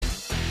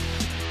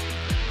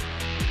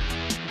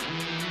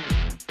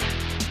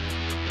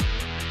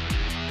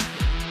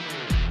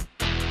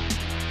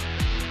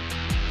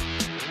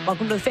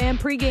Welcome to the Fan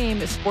pregame,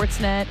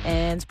 Sportsnet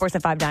and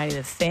Sportsnet 590.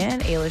 The Fan,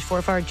 Ailish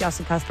Forfar,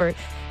 Justin Cuthbert,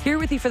 here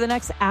with you for the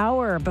next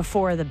hour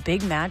before the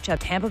big matchup.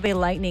 Tampa Bay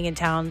Lightning in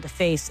town to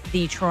face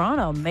the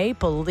Toronto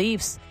Maple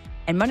Leafs.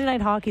 And Monday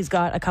Night Hockey's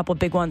got a couple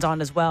big ones on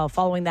as well.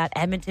 Following that,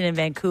 Edmonton and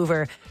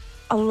Vancouver.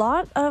 A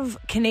lot of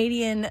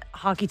Canadian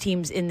hockey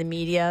teams in the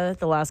media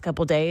the last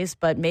couple days,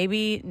 but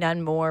maybe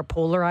none more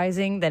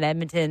polarizing than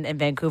Edmonton and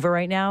Vancouver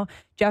right now.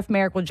 Jeff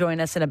Merrick will join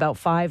us in about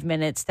 5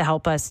 minutes to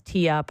help us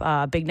tee up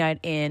a big night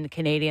in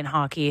Canadian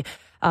hockey,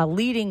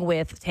 leading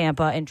with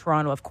Tampa and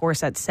Toronto, of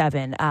course, at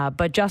 7.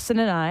 But Justin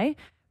and I,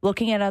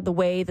 looking at the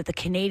way that the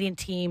Canadian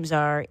teams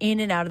are in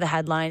and out of the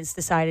headlines,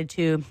 decided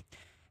to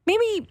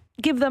maybe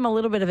give them a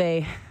little bit of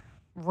a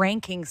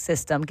ranking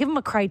system, give them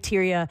a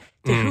criteria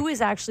to who is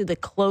actually the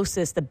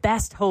closest, the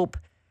best hope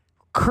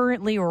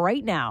currently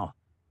right now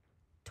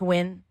to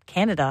win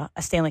Canada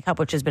a Stanley Cup,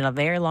 which has been a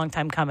very long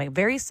time coming.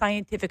 Very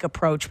scientific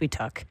approach we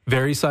took.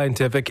 Very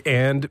scientific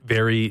and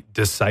very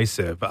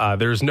decisive.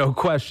 There's no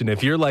question.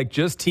 If you're like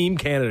just Team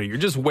Canada, you're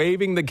just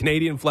waving the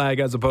Canadian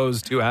flag as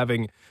opposed to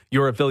having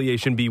your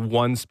affiliation be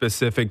one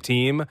specific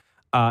team.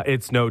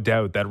 It's no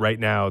doubt that right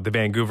now the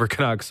Vancouver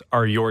Canucks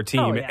are your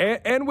team,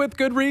 and with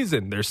good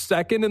reason. They're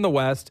second in the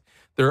West.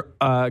 They're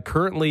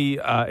currently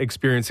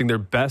experiencing their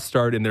best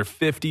start in their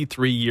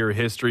 53-year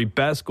history,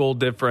 best goal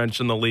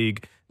differential in the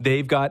league.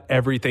 They've got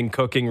everything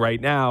cooking right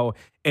now,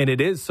 and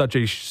it is such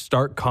a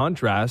stark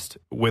contrast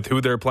with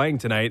who they're playing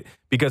tonight.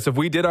 Because if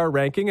we did our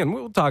ranking, and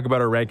we'll talk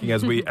about our ranking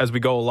as we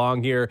go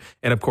along here,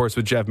 and of course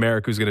with Jeff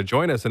Merrick, who's going to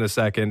join us in a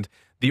second,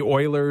 the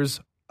Oilers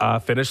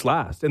finished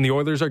last, and the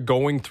Oilers are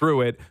going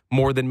through it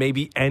more than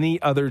maybe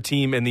any other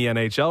team in the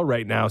NHL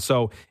right now.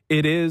 So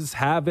it is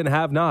have and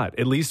have not,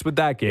 at least with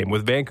that game.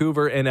 With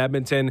Vancouver and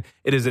Edmonton,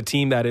 it is a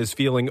team that is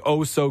feeling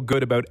oh so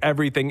good about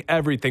everything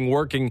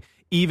working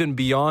even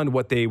beyond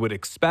what they would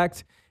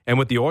expect. And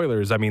with the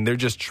Oilers, I mean, they're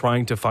just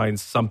trying to find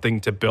something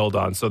to build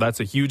on. So that's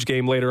a huge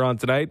game later on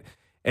tonight.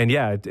 And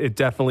yeah, it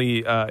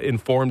definitely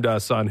informed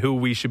us on who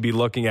we should be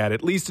looking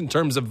at least in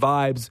terms of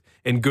vibes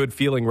and good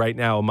feeling right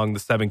now among the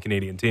 7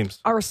 Canadian teams.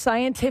 Our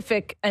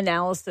scientific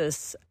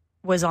analysis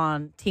was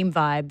on team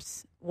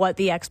vibes, what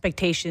the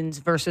expectations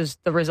versus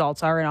the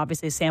results are, and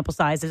obviously sample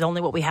size is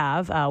only what we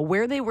have,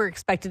 where they were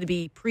expected to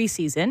be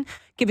preseason,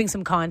 giving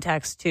some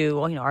context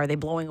to, are they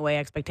blowing away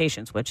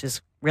expectations, which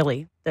is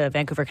really the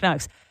Vancouver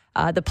Canucks.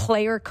 The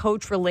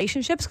player-coach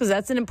relationships, because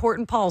that's an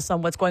important pulse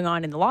on what's going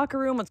on in the locker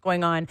room, what's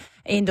going on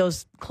in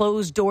those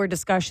closed-door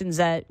discussions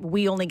that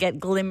we only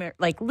get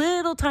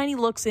little tiny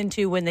looks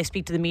into when they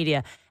speak to the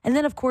media. And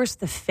then, of course,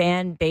 the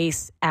fan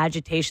base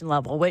agitation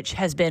level, which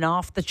has been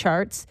off the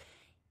charts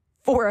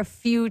for a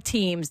few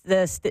teams.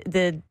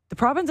 The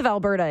province of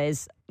Alberta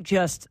is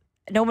just,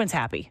 no one's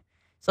happy.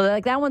 So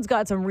that one's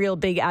got some real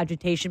big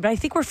agitation. But I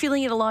think we're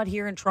feeling it a lot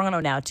here in Toronto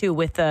now, too,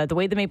 with the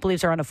way the Maple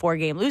Leafs are on a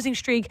 4-game losing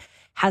streak.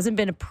 Hasn't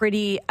been a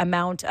pretty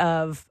amount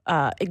of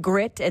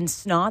grit and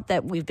snot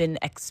that we've been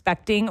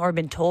expecting or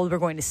been told we're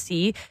going to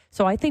see.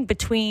 So I think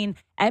between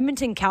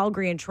Edmonton,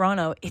 Calgary, and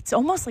Toronto, it's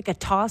almost like a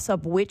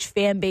toss-up which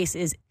fan base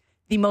is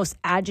the most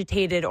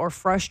agitated or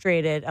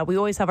frustrated. We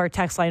always have our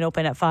text line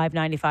open at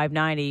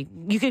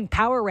 590-590. You can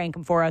power rank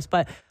them for us,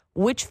 but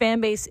which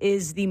fan base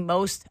is the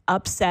most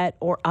upset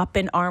or up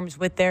in arms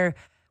with the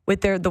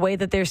way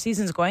that their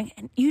season's going?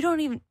 And we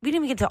didn't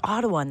even get to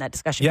Ottawa in that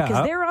discussion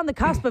because they're on the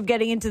cusp of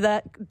getting into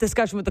that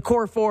discussion with the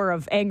core 4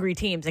 of angry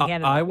teams in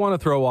Canada. I want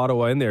to throw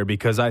Ottawa in there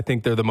because I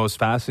think they're the most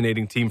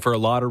fascinating team for a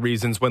lot of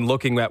reasons when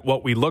looking at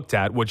what we looked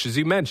at, which, as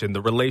you mentioned,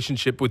 the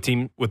relationship with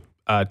team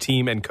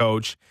and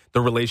coach, the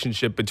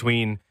relationship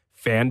between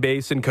fan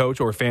base and coach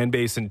or fan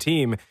base and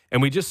team.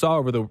 And we just saw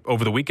over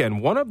the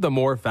weekend, one of the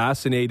more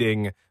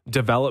fascinating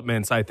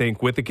developments, I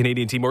think, with the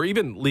Canadian team or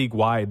even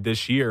league-wide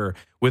this year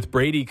with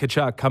Brady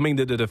Tkachuk coming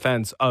to the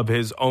defense of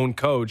his own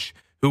coach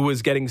who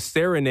was getting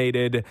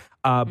serenaded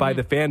by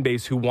the fan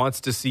base who wants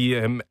to see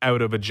him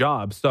out of a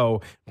job. So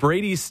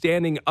Brady's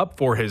standing up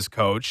for his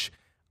coach.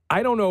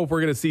 I don't know if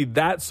we're going to see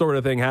that sort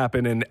of thing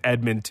happen in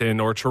Edmonton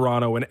or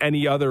Toronto and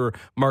any other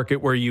market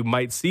where you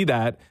might see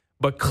that.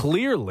 But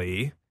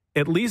clearly,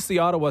 at least the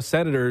Ottawa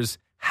Senators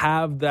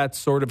have that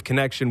sort of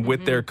connection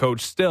with their coach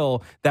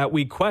still that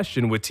we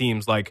question with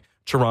teams like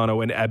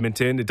Toronto and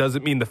Edmonton. It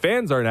doesn't mean the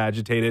fans aren't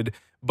agitated,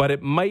 but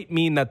it might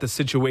mean that the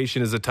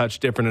situation is a touch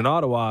different in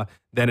Ottawa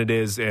than it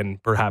is in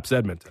perhaps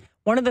Edmonton.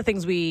 One of the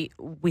things we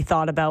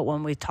thought about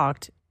when we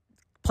talked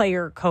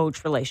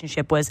player-coach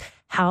relationship was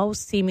how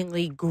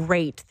seemingly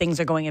great things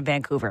are going in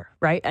Vancouver,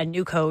 right? A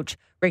new coach,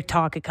 Rick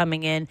Tocchet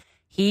coming in.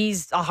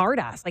 He's a hard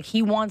ass.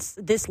 He wants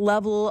this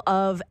level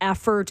of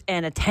effort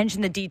and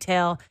attention to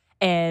detail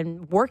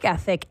and work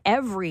ethic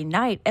every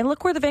night. And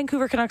look where the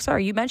Vancouver Canucks are.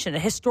 You mentioned a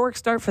historic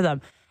start for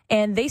them.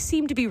 And they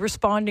seem to be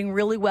responding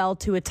really well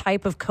to a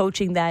type of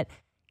coaching that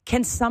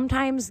can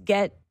sometimes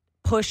get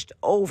pushed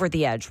over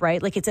the edge,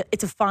 right?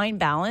 It's a fine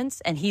balance.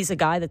 And he's a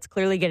guy that's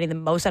clearly getting the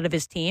most out of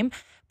his team.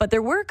 But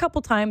there were a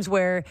couple times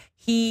where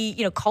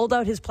he, called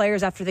out his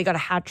players after they got a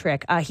hat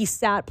trick. He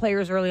sat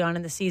players early on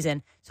in the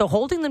season. So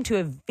holding them to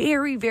a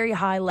very, very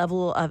high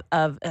level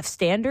of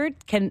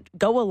standard can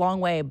go a long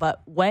way.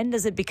 But when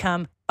does it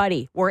become,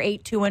 buddy, we're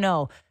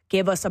 8-2-0,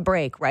 give us a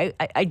break, right?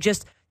 I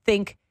just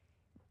think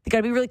you got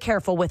to be really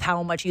careful with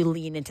how much you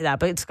lean into that.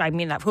 But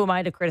who am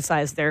I to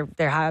criticize? They're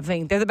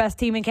the best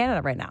team in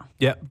Canada right now.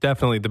 Yeah,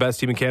 definitely the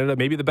best team in Canada.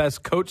 Maybe the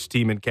best coached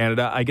team in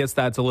Canada. I guess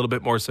that's a little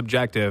bit more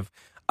subjective.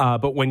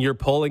 But when you're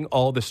pulling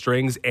all the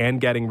strings and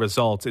getting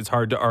results, it's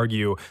hard to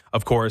argue,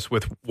 of course,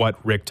 with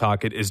what Rick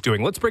Tocchet is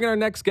doing. Let's bring in our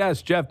next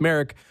guest, Jeff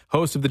Merrick,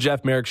 host of the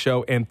Jeff Merrick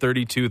Show and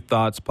 32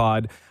 Thoughts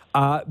Pod.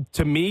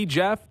 To me,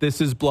 Jeff,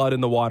 this is blood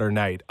in the water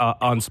night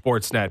on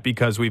Sportsnet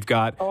because we've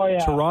got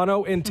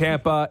Toronto and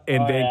Tampa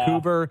and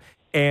Vancouver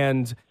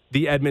and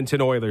the Edmonton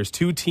Oilers,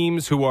 two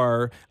teams who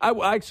are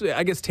I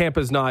guess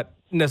Tampa's not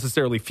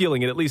necessarily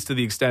feeling it, at least to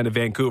the extent of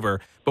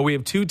Vancouver, but we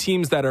have two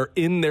teams that are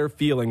in their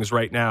feelings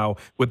right now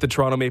with the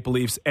Toronto Maple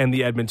Leafs and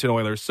the Edmonton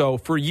Oilers. So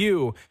for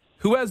you,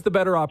 who has the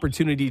better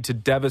opportunity to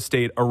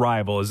devastate a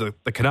rival? Is it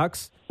the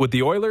Canucks with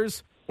the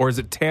Oilers or is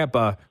it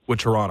Tampa with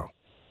Toronto?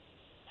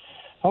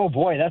 Oh,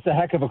 boy, that's a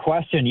heck of a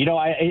question.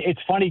 It's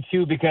funny,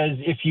 too, because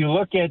if you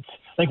look at,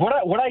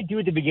 what I do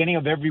at the beginning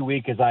of every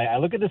week is I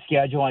look at the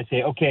schedule and I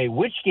say, okay,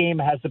 which game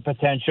has the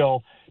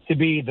potential to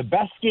be the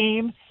best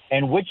game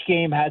and which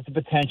game has the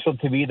potential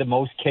to be the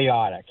most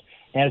chaotic?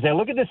 And as I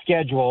look at the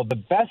schedule, the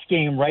best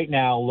game right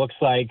now looks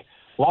like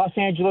Los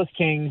Angeles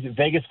Kings,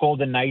 Vegas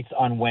Golden Knights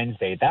on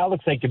Wednesday. That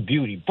looks like a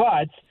beauty.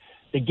 But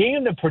the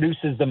game that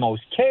produces the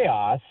most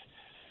chaos,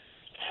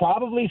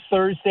 probably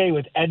Thursday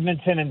with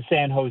Edmonton and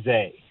San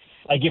Jose.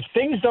 If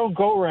things don't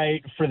go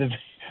right for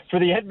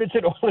the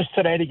Edmonton Oilers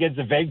tonight against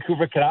the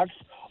Vancouver Canucks,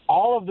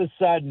 all of a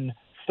sudden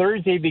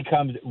Thursday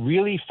becomes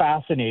really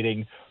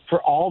fascinating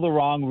for all the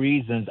wrong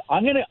reasons.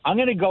 I'm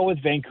gonna go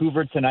with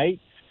Vancouver tonight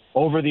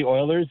over the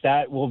Oilers.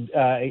 That will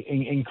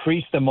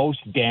increase the most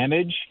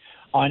damage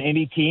on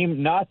any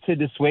team. Not to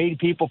dissuade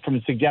people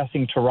from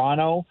suggesting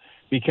Toronto,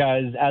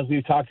 because as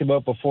we've talked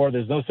about before,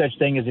 there's no such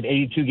thing as an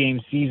 82-game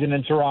season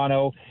in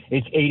Toronto.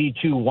 It's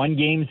 82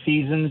 one-game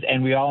seasons,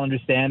 and we all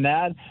understand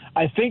that.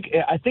 I think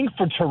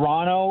for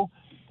Toronto,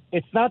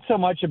 it's not so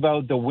much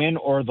about the win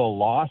or the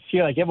loss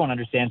here. Everyone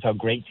understands how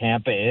great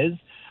Tampa is.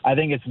 I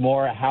think it's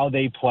more how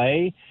they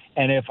play,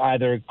 and if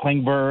either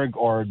Klingberg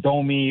or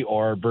Domi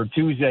or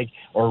Bertuzzi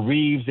or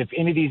Reeves, if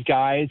any of these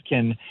guys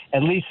can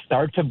at least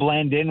start to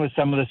blend in with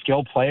some of the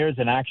skilled players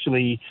and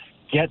actually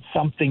get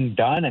something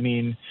done.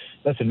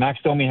 Listen, Max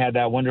Domi had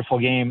that wonderful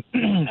game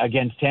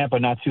against Tampa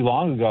not too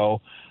long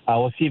ago.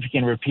 We'll see if he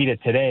can repeat it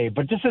today.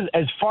 But just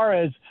as far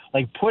as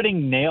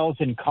putting nails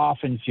in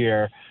coffins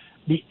here,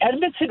 the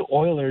Edmonton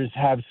Oilers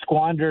have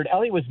squandered.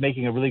 Elliot was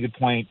making a really good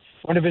point,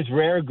 one of his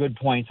rare good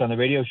points on the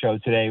radio show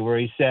today, where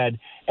he said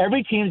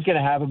every team's going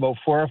to have about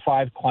 4 or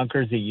 5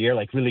 clunkers a year,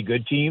 really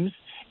good teams,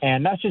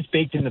 and that's just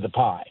baked into the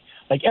pie.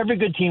 Every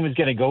good team is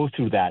going to go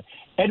through that.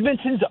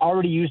 Edmonton's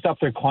already used up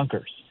their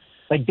clunkers.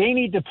 They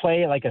need to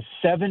play a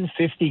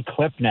 750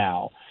 clip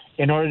now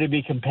in order to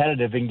be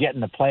competitive and get in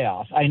the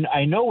playoffs.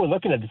 I know we're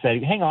looking at it and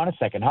saying, hang on a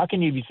second, how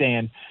can you be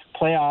saying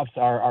playoffs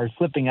are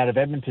slipping out of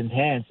Edmonton's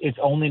hands? It's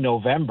only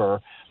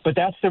November, but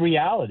that's the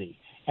reality.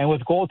 And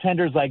with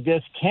goaltenders like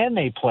this, can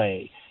they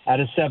play at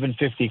a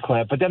 750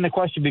 clip? But then the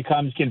question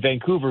becomes, can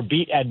Vancouver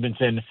beat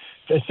Edmonton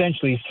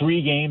essentially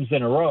 3 games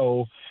in a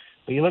row?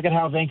 But you look at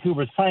how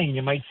Vancouver's playing,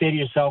 you might say to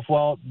yourself,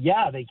 well,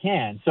 yeah, they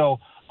can. So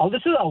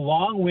this is a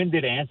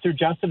long-winded answer,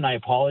 Justin, and I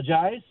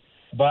apologize,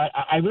 but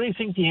I really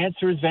think the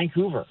answer is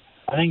Vancouver.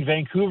 I think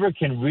Vancouver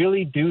can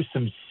really do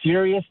some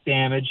serious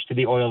damage to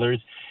the Oilers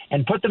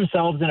and put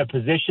themselves in a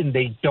position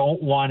they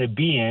don't want to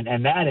be in,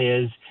 and that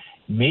is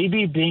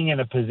maybe being in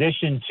a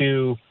position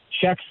to,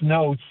 checks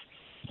notes,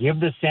 give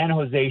the San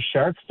Jose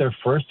Sharks their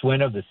first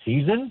win of the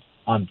season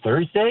on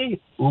Thursday.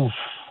 Oof.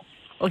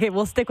 Okay,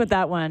 we'll stick with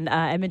that one.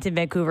 Edmonton,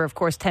 Vancouver, of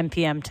course, 10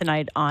 p.m.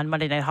 tonight on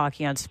Monday Night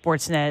Hockey on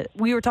Sportsnet.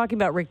 We were talking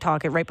about Rick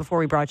Tocchet right before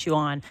we brought you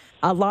on.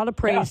 A lot of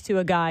praise to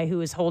a guy who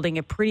is holding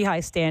a pretty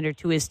high standard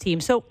to his team.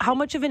 So how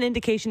much of an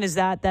indication is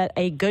that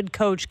a good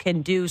coach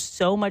can do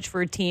so much for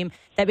a team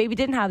that maybe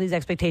didn't have these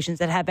expectations,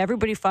 that have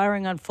everybody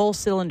firing on full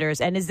cylinders?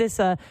 And is this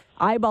a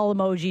eyeball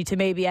emoji to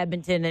maybe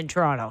Edmonton and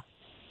Toronto?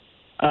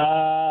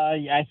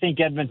 I think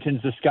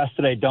Edmonton's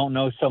disgusted. I don't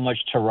know so much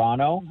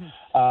Toronto,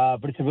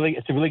 but it's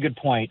a really good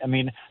point.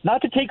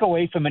 Not to take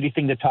away from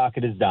anything that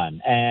Tocchet has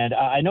done, and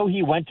I know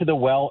he went to the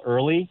well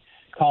early,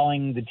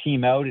 calling the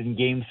team out in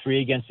Game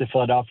 3 against the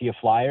Philadelphia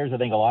Flyers. I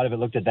think a lot of it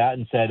looked at that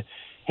and said,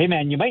 "Hey,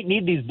 man, you might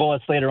need these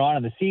bullets later on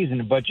in the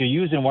season, but you're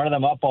using one of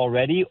them up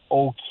already.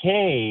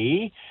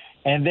 Okay."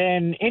 And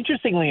then,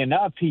 interestingly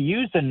enough, he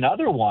used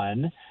another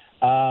one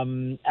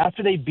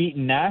after they beat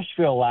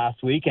Nashville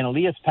last week, and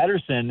Elias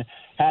Pettersson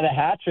had a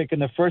hat trick,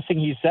 and the first thing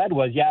he said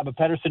was, yeah, but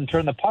Pettersson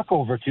turned the puck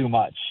over too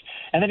much.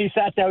 And then he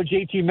sat down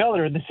JT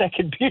Miller in the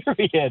second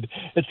period.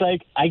 It's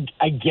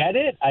I get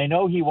it. I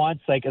know he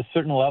wants a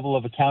certain level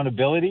of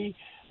accountability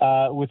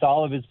with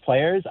all of his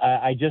players.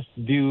 I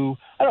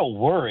don't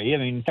worry. I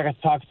mean, I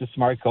talk to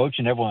smart coach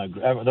and everyone,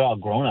 they're all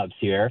grown-ups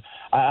here.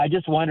 I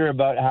just wonder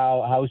about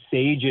how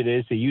sage it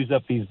is to use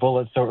up these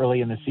bullets so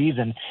early in the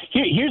season.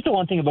 Here's the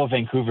one thing about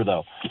Vancouver,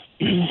 though,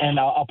 and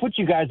I'll put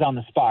you guys on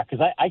the spot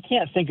because I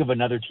can't think of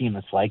another team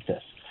that's like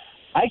this.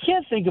 I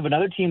can't think of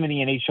another team in the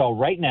NHL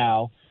right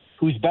now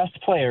whose best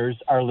players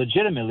are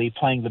legitimately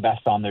playing the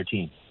best on their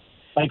team.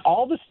 Like,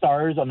 all the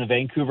stars on the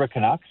Vancouver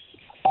Canucks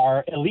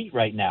are elite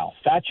right now.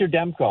 Thatcher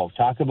Demko,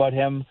 talk about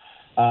him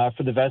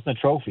for the Vezina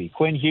Trophy.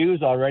 Quinn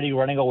Hughes already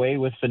running away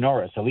with the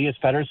Norris. Elias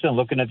Pettersson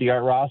looking at the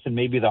Art Ross and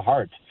maybe the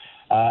Hart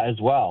as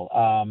well.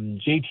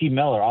 JT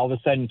Miller, all of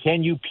a sudden,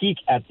 can you peak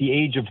at the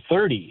age of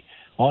 30?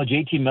 Well,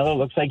 JT Miller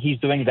looks like he's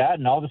doing that,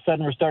 and all of a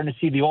sudden we're starting to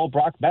see the old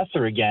Brock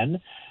Besser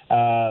again,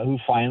 who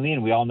finally,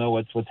 and we all know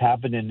what's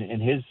happened in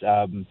his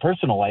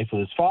personal life with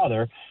his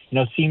father,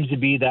 seems to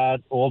be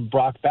that old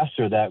Brock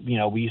Besser that,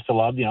 we used to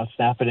love,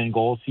 snap it in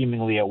goal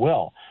seemingly at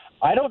will.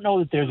 I don't know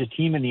that there's a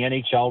team in the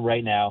NHL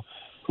right now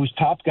whose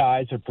top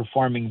guys are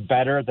performing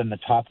better than the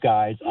top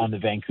guys on the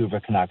Vancouver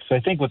Canucks. So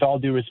I think with all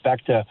due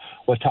respect to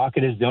what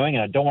Tocchet is doing,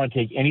 and I don't want to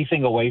take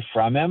anything away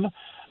from him,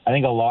 I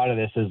think a lot of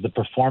this is the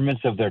performance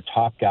of their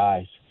top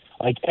guys.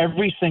 Like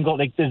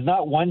there's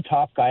not one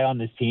top guy on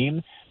this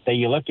team that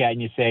you look at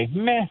and you say,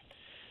 meh,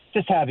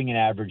 just having an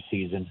average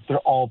season. They're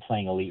all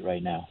playing elite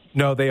right now.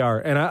 No, they are.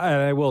 And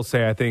I will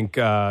say, I think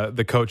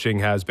the coaching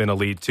has been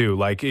elite too.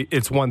 Like,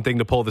 it's one thing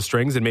to pull the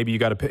strings and maybe you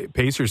got to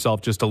pace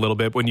yourself just a little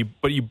bit but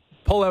you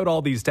pull out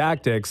all these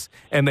tactics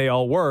and they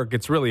all work.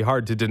 It's really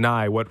hard to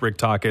deny what Rick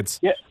Tocchett's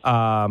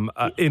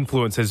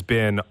influence has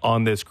been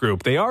on this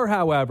group. They are,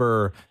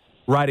 however,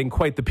 riding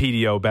quite the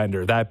PDO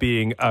bender, that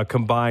being a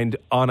combined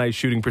on-ice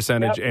shooting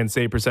percentage and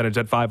save percentage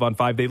at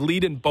 5-on-5. They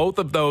lead in both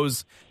of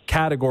those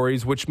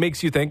categories, which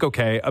makes you think,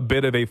 okay, a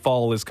bit of a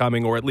fall is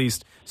coming, or at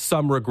least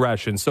some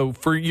regression. So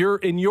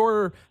in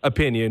your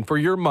opinion, for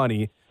your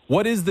money,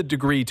 what is the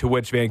degree to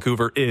which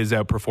Vancouver is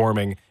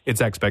outperforming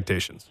its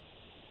expectations?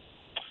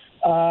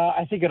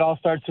 I think it all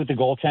starts with the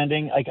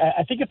goaltending. Like,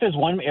 I think if there's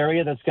one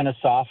area that's going to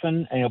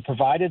soften,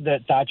 provided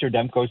that Thatcher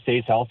Demko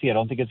stays healthy, I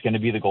don't think it's going to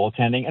be the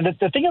goaltending. And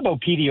the thing about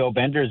PDO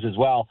benders as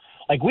well,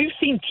 like, we've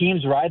seen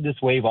teams ride this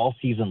wave all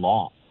season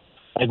long.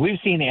 Like, we've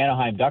seen the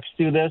Anaheim Ducks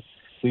do this.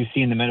 We've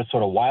seen the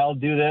Minnesota Wild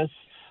do this.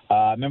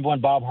 Remember when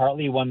Bob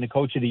Hartley won the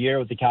Coach of the Year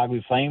with the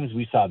Calgary Flames?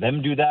 We saw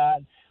them do that.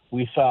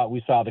 We saw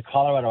the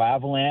Colorado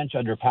Avalanche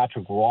under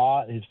Patrick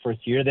Roy, his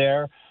first year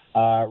there,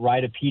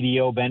 ride a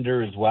PDO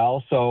bender as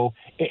well. So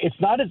it's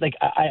not as like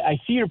I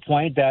see your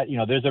point that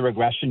there's a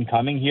regression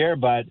coming here,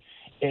 but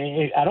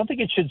I don't think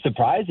it should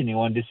surprise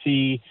anyone to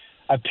see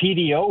a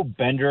PDO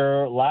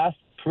bender last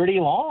pretty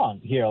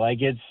long here. Like,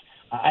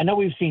 I know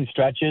we've seen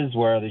stretches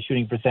where the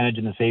shooting percentage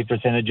and the save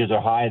percentages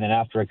are high, and then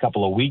after a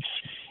couple of weeks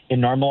it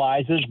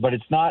normalizes, but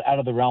it's not out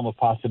of the realm of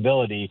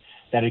possibility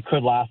that it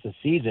could last a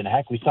season.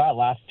 Heck, we saw it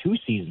last 2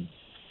 seasons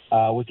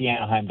with the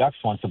Anaheim Ducks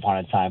once upon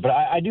a time. But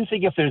I do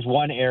think if there's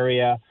one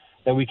area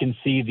that we can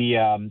see the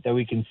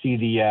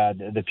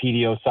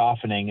PDO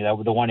softening,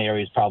 the one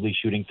area is probably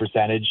shooting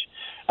percentage,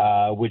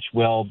 which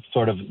will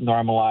sort of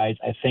normalize,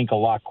 I think, a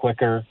lot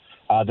quicker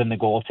than the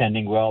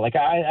goaltending will. Like,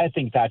 I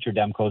think Thatcher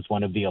Demko is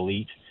one of the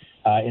elite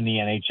in the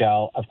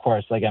NHL. Of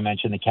course, like I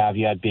mentioned, the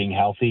caveat being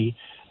healthy.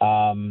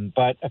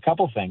 But a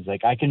couple things,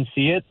 like, I can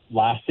see it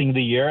lasting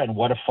the year, and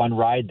what a fun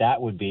ride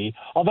that would be.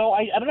 Although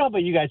I don't know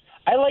about you guys,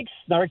 I like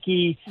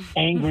snarky,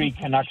 angry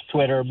Canucks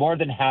Twitter more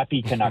than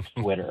happy Canucks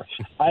Twitter.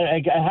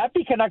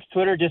 Happy Canucks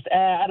Twitter just,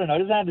 I don't know, it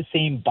doesn't have the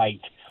same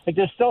bite. Like,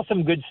 there's still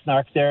some good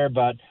snark there,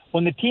 but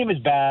when the team is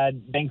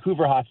bad,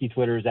 Vancouver hockey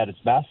Twitter is at its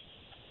best.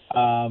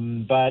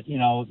 But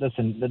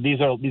listen,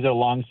 these are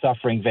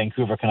long-suffering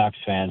Vancouver Canucks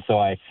fans, so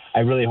I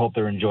really hope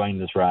they're enjoying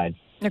this ride.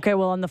 Okay,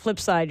 well, on the flip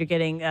side, you're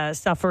getting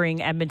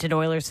suffering Edmonton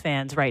Oilers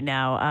fans right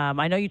now.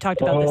 I know you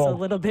talked about this a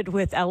little bit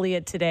with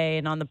Elliot today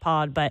and on the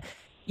pod, but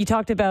you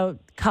talked about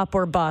cup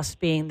or bust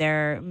being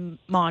their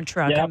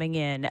mantra coming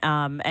in,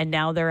 and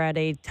now they're at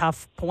a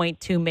tough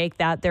point to make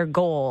that their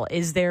goal.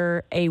 Is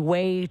there a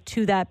way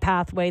to that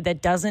pathway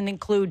that doesn't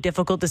include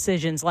difficult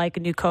decisions like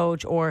a new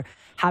coach or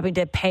having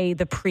to pay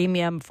the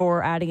premium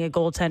for adding a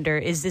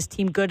goaltender? Is this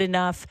team good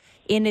enough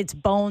in its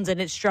bones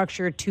and its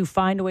structure to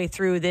find a way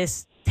through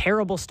this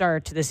terrible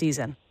start to the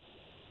season?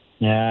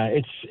 Yeah,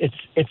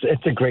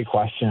 it's a great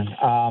question.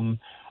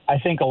 I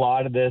think a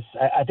lot of this,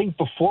 I think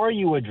before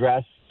you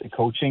address the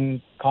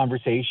coaching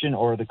conversation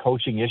or the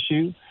coaching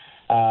issue,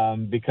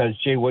 because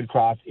Jay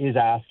Woodcroft is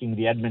asking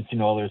the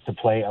Edmonton Oilers to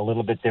play a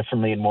little bit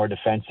differently and more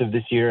defensive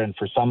this year, and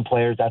for some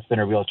players that's been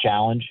a real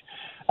challenge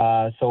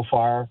so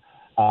far.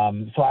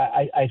 So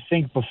I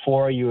think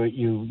before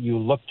you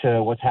look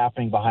to what's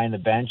happening behind the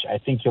bench, I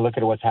think you look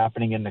at what's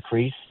happening in the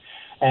crease.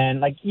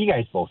 And like you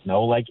guys both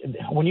know, like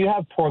when you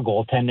have poor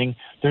goaltending,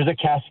 there's a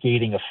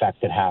cascading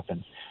effect that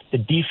happens. The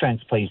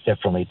defense plays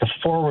differently. The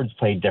forwards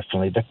play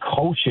differently. The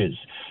coaches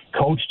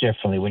coach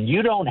differently. When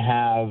you don't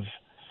have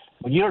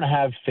when you don't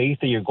have faith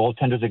that your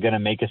goaltenders are going to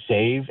make a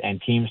save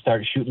and teams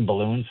start shooting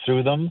balloons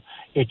through them,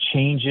 it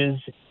changes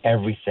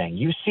everything.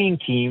 You've seen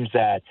teams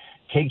that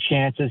take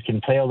chances,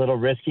 can play a little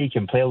risky,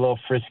 can play a little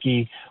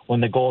frisky when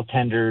the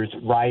goaltender's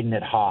riding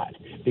it hot.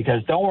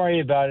 Because don't worry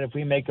about it. If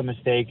we make a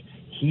mistake,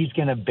 he's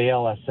going to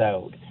bail us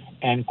out.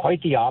 And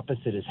quite the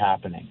opposite is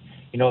happening.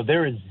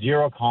 There is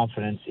zero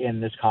confidence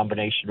in this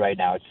combination right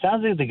now. It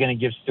sounds like they're going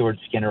to give Stuart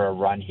Skinner a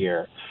run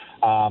here.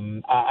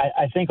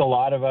 I think a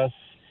lot of us,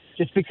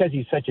 just because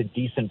he's such a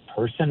decent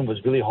person,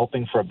 was really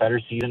hoping for a better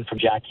season from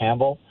Jack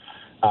Campbell.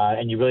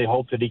 And you really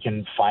hope that he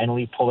can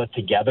finally pull it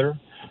together.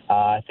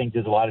 I think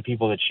there's a lot of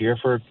people that cheer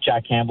for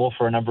Jack Campbell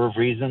for a number of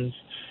reasons.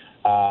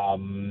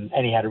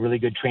 And he had a really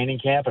good training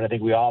camp. And I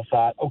think we all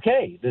thought,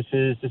 okay, this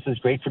is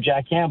great for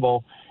Jack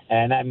Campbell.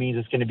 And that means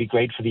it's going to be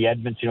great for the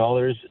Edmonton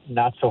Oilers.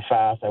 Not so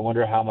fast. I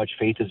wonder how much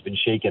faith has been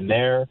shaken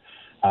there.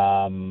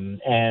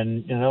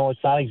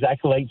 It's not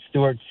exactly like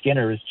Stuart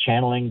Skinner is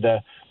channeling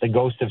the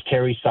ghost of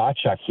Terry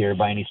Sawchuk here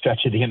by any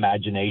stretch of the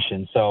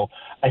imagination. So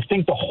I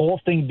think the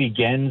whole thing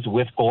begins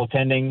with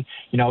goaltending.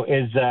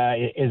 Is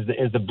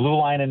the blue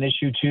line an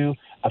issue too?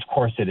 Of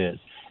course it is.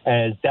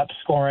 Is depth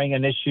scoring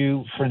an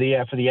issue for the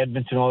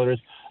Edmonton Oilers?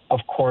 Of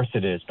course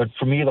it is. But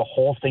for me, the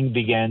whole thing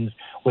begins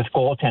with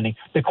goaltending.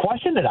 The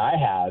question that I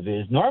have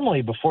is,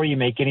 normally before you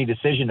make any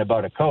decision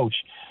about a coach,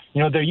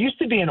 there used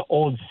to be an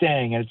old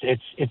saying, and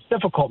it's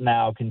difficult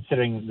now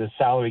considering the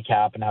salary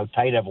cap and how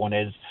tight everyone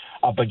is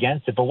up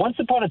against it. But once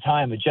upon a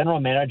time, a general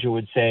manager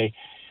would say,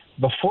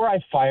 before I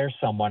fire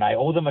someone, I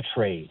owe them a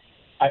trade.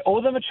 I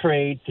owe them a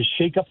trade to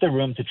shake up the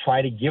room, to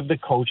try to give the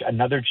coach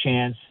another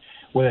chance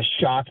with a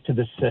shock to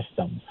the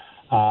system.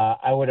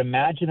 I would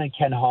imagine that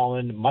Ken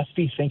Holland must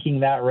be thinking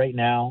that right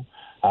now.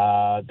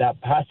 That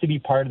has to be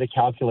part of the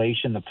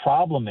calculation. The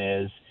problem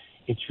is,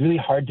 it's really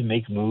hard to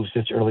make moves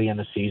this early in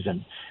the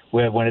season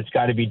when it's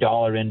got to be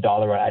dollar in,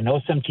 dollar out. I know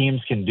some teams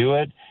can do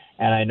it,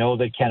 and I know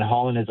that Ken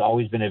Holland has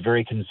always been a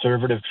very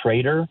conservative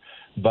trader,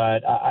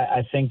 but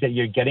I think that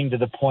you're getting to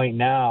the point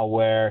now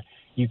where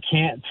you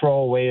can't throw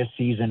away a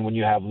season when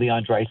you have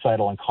Leon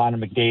Draisaitl and Connor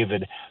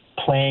McDavid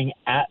playing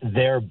at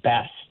their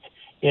best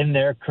in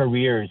their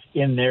careers,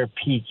 in their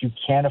peak. You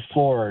can't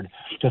afford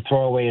to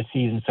throw away a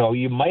season. So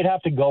you might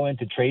have to go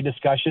into trade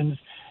discussions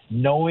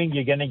knowing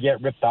you're going to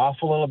get ripped off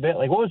a little bit.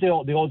 Like, what was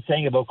the old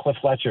saying about Cliff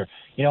Fletcher?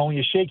 When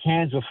you shake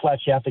hands with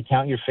Fletch, you have to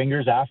count your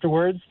fingers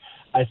afterwards.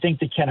 I think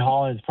that Ken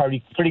Holland is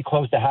probably pretty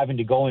close to having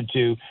to go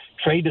into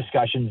trade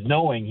discussions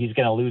knowing he's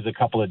going to lose a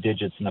couple of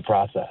digits in the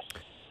process.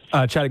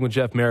 Chatting with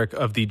Jeff Merrick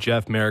of the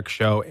Jeff Merrick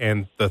Show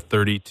and the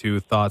 32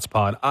 Thoughts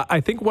Pod. I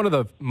think one of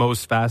the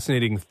most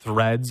fascinating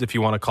threads, if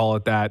you want to call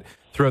it that,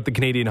 throughout the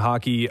Canadian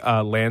hockey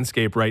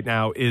landscape right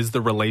now is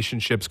the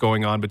relationships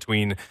going on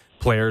between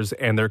players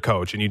and their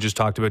coach. And you just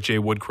talked about Jay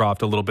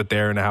Woodcroft a little bit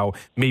there and how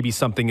maybe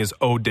something is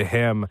owed to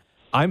him.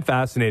 I'm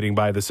fascinated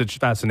by the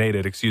situation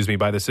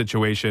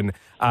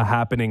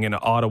happening in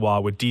Ottawa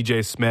with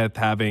DJ Smith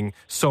having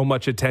so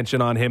much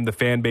attention on him. The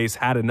fan base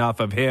had enough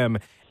of him.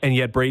 And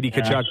yet Brady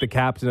Tkachuk, the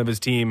captain of his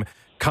team,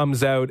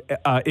 comes out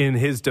in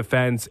his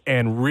defense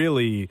and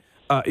really,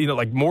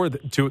 more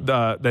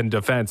than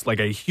defense, like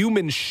a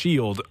human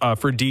shield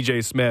for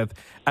DJ Smith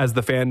as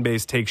the fan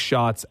base takes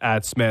shots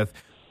at Smith.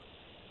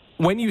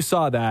 When you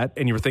saw that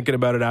and you were thinking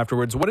about it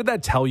afterwards, what did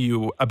that tell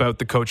you about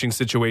the coaching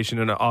situation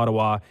in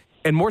Ottawa?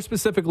 And more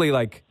specifically,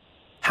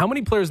 how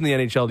many players in the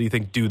NHL do you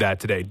think do that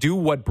today? Do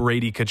what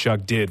Brady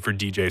Tkachuk did for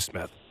DJ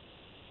Smith?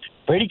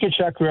 Brady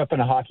Tkachuk grew up in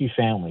a hockey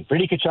family.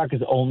 Brady Tkachuk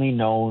has only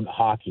known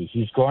hockey.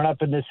 He's grown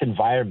up in this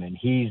environment.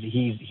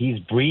 He's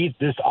breathed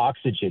this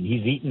oxygen.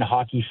 He's eaten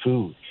hockey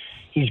food.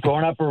 He's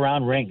grown up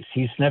around rinks.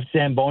 He's sniffed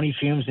Zamboni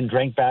fumes and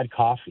drank bad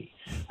coffee.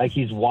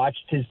 He's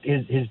watched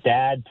his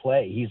dad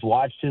play. He's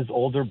watched his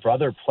older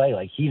brother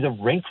play. He's a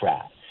rink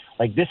rat.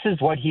 This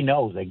is what he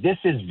knows. This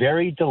is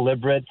very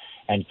deliberate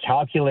and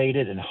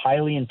calculated and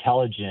highly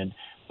intelligent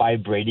by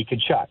Brady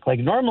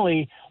Tkachuk.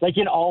 Normally,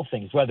 in all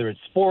things, whether it's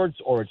sports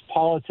or it's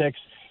politics,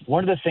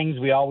 one of the things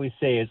we always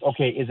say is,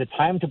 okay, is it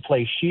time to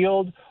play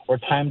shield or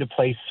time to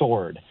play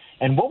sword?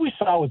 And what we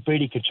saw with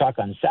Brady Tkachuk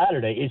on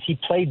Saturday is he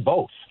played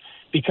both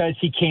because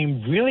he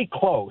came really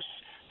close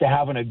to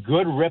having a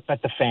good rip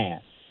at the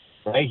fans,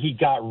 right? He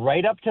got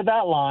right up to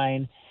that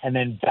line and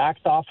then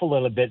backed off a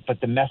little bit, but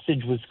the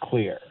message was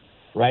clear,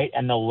 right?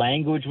 And the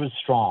language was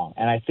strong.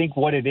 And I think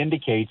what it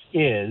indicates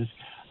is,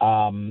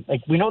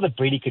 we know that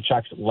Brady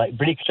Tkachuk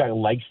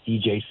likes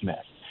DJ Smith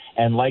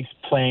and likes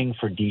playing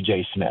for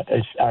DJ Smith.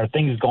 Are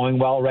things going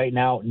well right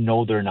now?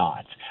 No, they're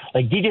not.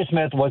 DJ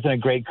Smith wasn't a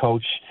great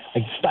coach,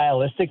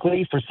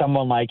 stylistically for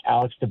someone like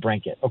Alex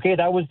DeBrincat. Okay,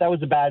 that was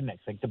a bad mix.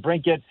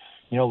 DeBrincat,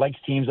 likes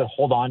teams that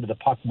hold on to the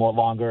puck more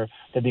longer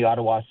than the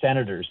Ottawa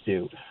Senators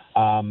do.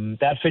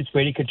 That fits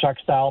Brady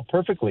Tkachuk's style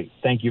perfectly.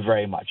 Thank you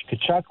very much.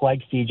 Tkachuk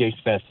likes DJ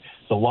Smith.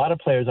 There's a lot of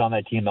players on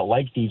that team that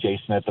like DJ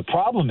Smith. The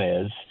problem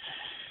is,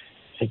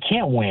 they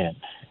can't win,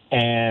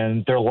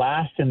 and they're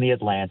last in the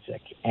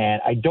Atlantic.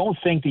 And I don't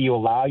think that you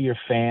allow your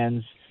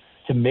fans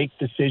to make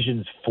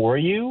decisions for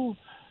you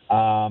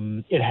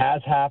It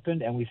has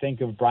happened, and we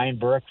think of Brian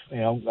Burke,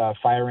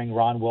 firing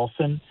Ron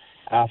Wilson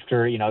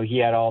after, he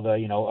had all the,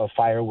 a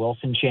fire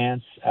Wilson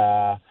chants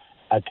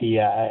at the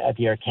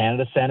Air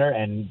Canada Center,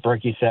 and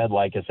Berkey said,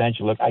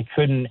 essentially, look,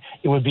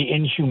 it would be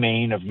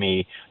inhumane of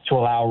me to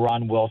allow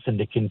Ron Wilson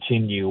to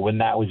continue when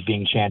that was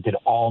being chanted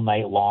all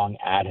night long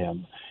at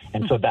him.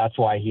 And so that's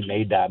why he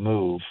made that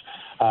move.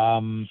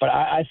 But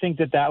I think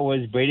that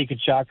was Brady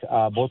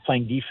Tkachuk, both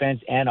playing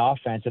defense and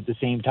offense at the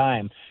same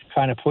time,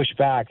 trying to push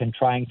back and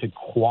trying to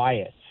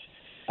quiet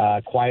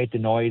the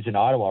noise in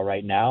Ottawa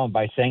right now. And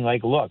by saying,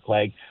 look,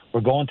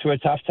 we're going through a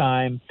tough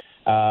time.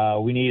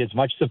 We need as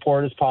much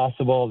support as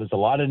possible. There's a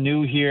lot of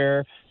new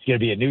here. There's going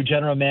to be a new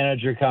general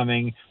manager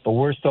coming, but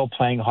we're still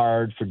playing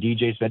hard for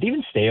DJ Smith.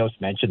 Even Staios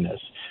mentioned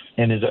this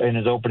in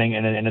his opening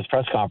in his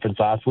press conference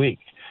last week.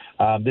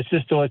 This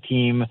is still a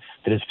team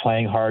that is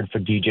playing hard for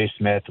DJ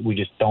Smith. We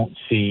just don't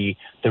see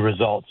the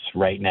results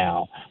right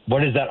now.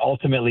 What does that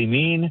ultimately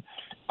mean?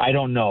 I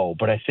don't know,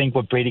 but I think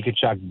what Brady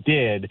Tkachuk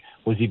did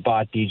was he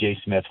bought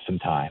DJ Smith some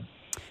time.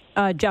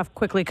 Jeff,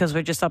 quickly, because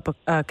we're just up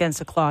against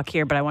the clock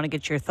here, but I want to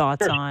get your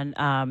thoughts on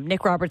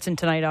Nick Robertson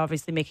tonight,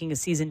 obviously making a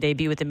season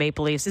debut with the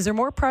Maple Leafs. Is there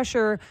more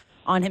pressure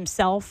on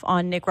himself,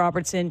 on Nick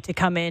Robertson, to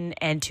come in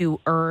and to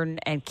earn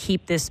and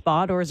keep this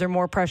spot, or is there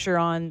more pressure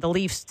on the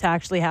Leafs to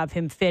actually have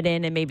him fit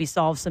in and maybe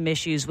solve some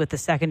issues with the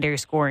secondary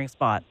scoring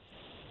spot?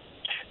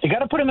 You got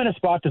to put him in a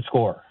spot to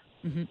score.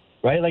 Mm-hmm.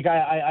 Right?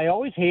 I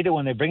always hate it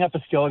when they bring up a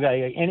skill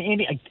guy,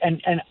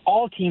 and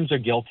all teams are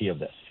guilty of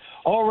this.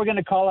 Oh, we're going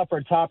to call up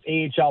our top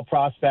AHL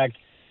prospect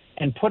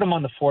and put him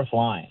on the fourth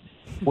line,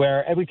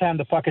 where every time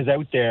the puck is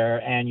out there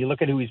and you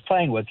look at who he's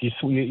playing with,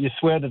 you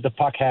swear that the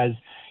puck has,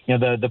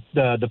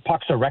 the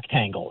puck's a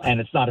rectangle and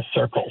it's not a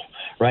circle,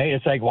 right?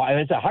 It's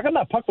how come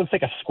that puck looks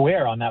like a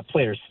square on that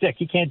player's stick?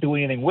 He can't do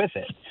anything with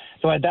it.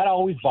 So that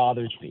always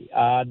bothers me.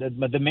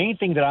 The main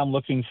thing that I'm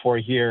looking for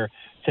here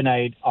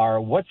tonight are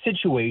what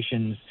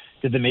situations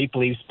did the Maple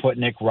Leafs put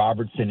Nick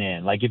Robertson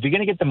in? If you're going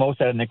to get the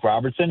most out of Nick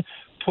Robertson,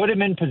 put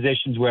him in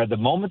positions where the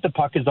moment the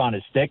puck is on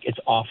his stick, it's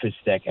off his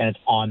stick and it's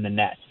on the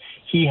net.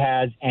 He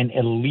has an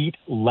elite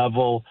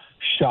level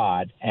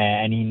shot,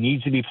 and he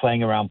needs to be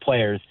playing around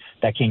players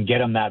that can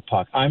get him that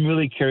puck. I'm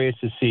really curious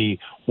to see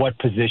what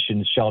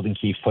positions Sheldon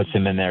Keefe puts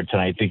him in there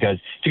tonight, because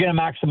if you're going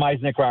to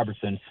maximize Nick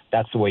Robertson,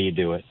 that's the way you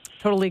do it.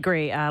 Totally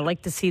agree. I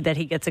like to see that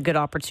he gets a good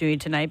opportunity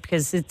tonight,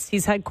 because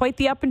he's had quite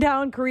the up and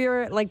down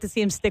career. I'd like to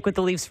see him stick with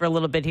the Leafs for a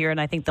little bit here, and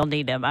I think they'll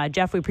need him.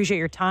 Jeff, we appreciate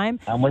your time.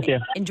 I'm with you.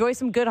 Enjoy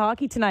some good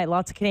hockey tonight.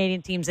 Lots of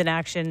Canadian teams in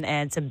action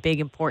and some big,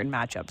 important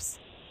matchups.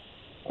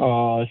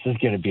 Oh, this is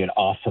going to be an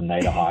awesome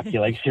night of hockey.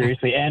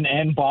 Seriously.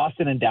 And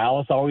Boston and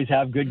Dallas always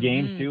have good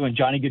games, too. And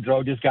Johnny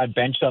Gaudreau just got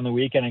benched on the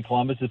weekend, and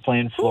Columbus is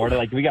playing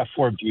Florida. We got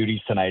four beauties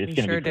tonight. It's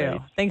going to be great.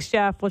 Do. Thanks,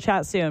 Jeff. We'll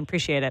chat soon.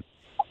 Appreciate it.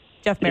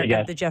 Jeff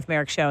Merrick, the Jeff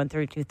Merrick Show and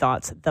 32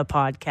 Thoughts, the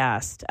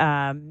podcast.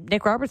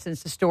 Nick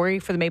Robertson's the story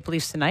for the Maple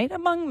Leafs tonight,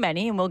 among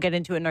many, and we'll get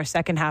into it in our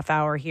second half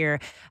hour here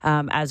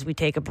as we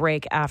take a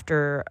break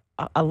after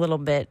a little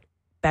bit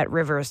Bet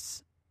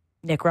Rivers,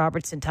 Nick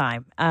Robertson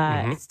time.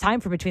 It's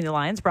time for Between the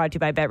Lines, brought to you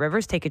by Bet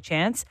Rivers. Take a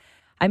chance.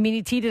 I mean,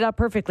 he teed it up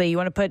perfectly. You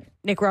want to put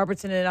Nick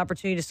Robertson in an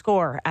opportunity to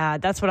score.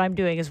 That's what I'm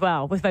doing as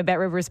well with my Bet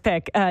Rivers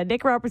pick.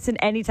 Nick Robertson,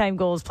 anytime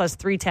goals, plus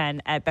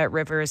 310 at Bet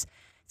Rivers.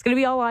 It's going to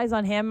be all eyes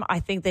on him. I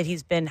think that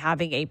he's been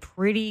having a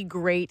pretty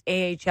great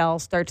AHL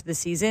start to the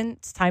season.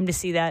 It's time to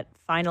see that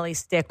finally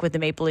stick with the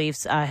Maple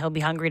Leafs. He'll be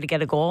hungry to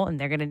get a goal, and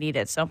they're going to need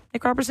it. So,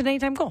 Nick Robertson,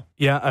 anytime goal.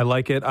 Yeah, I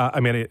like it.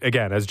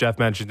 Again, as Jeff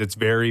mentioned, it's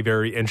very,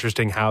 very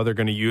interesting how they're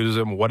going to use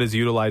him, what his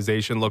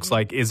utilization looks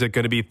like. Is it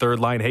going to be third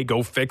line, hey,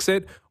 go fix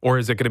it? Or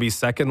is it going to be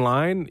second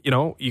line?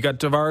 You got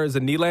Tavares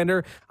and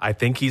Nylander. I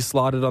think he's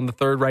slotted on the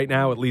third right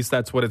now. At least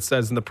that's what it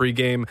says in the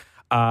pregame.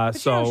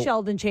 So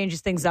Sheldon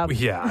changes things up.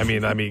 Yeah, I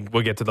mean,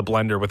 we'll get to the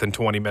blender within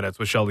 20 minutes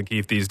with Sheldon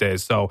Keefe these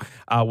days. So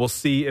we'll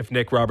see if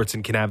Nick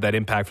Robertson can have that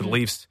impact for the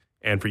Leafs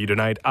and for you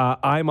tonight.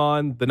 I'm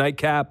on the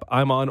nightcap.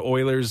 I'm on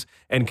Oilers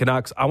and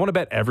Canucks. I want to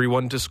bet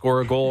everyone to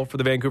score a goal for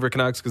the Vancouver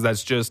Canucks, because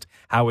that's just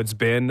how it's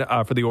been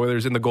for the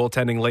Oilers in the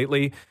goaltending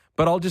lately.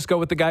 But I'll just go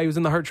with the guy who's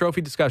in the Hart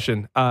Trophy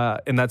discussion,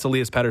 and that's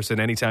Elias Pettersson.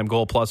 Anytime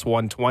goal, plus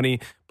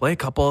 120. Play a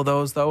couple of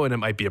those, though, and it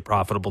might be a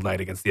profitable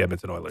night against the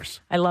Edmonton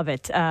Oilers. I love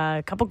it.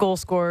 A couple goal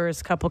scorers,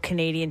 a couple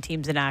Canadian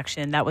teams in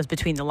action. That was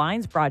Between the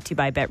Lines, brought to you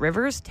by Bet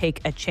Rivers. Take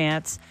a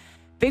chance.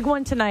 Big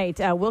one tonight.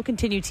 We'll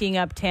continue teeing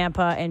up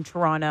Tampa and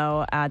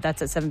Toronto.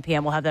 That's at 7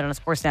 p.m. We'll have that on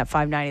Sportsnet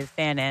 590 The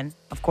Fan. And,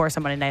 of course,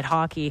 on Monday Night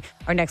Hockey,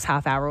 our next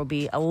half hour will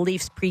be a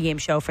Leafs pregame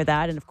show for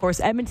that. And, of course,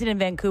 Edmonton and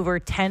Vancouver,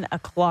 10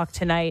 o'clock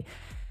tonight.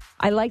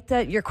 I like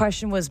that your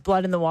question was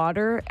blood in the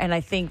water, and I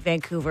think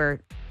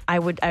Vancouver,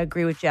 I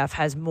agree with Jeff,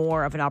 has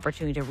more of an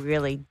opportunity to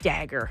really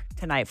dagger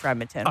tonight for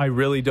Edmonton. I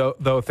really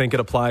though think it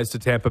applies to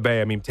Tampa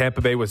Bay. I mean,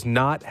 Tampa Bay was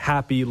not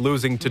happy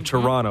losing to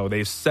Toronto.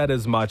 They said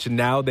as much, and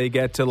now they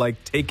get to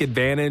take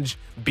advantage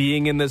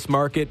being in this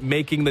market,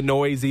 making the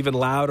noise even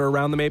louder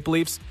around the Maple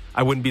Leafs.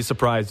 I wouldn't be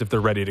surprised if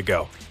they're ready to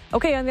go.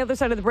 Okay, on the other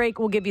side of the break,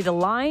 we'll give you the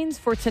lines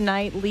for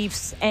tonight,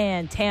 Leafs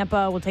and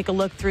Tampa. We'll take a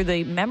look through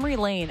the memory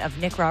lane of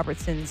Nick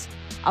Robertson's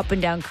up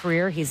and down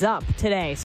career. He's up today.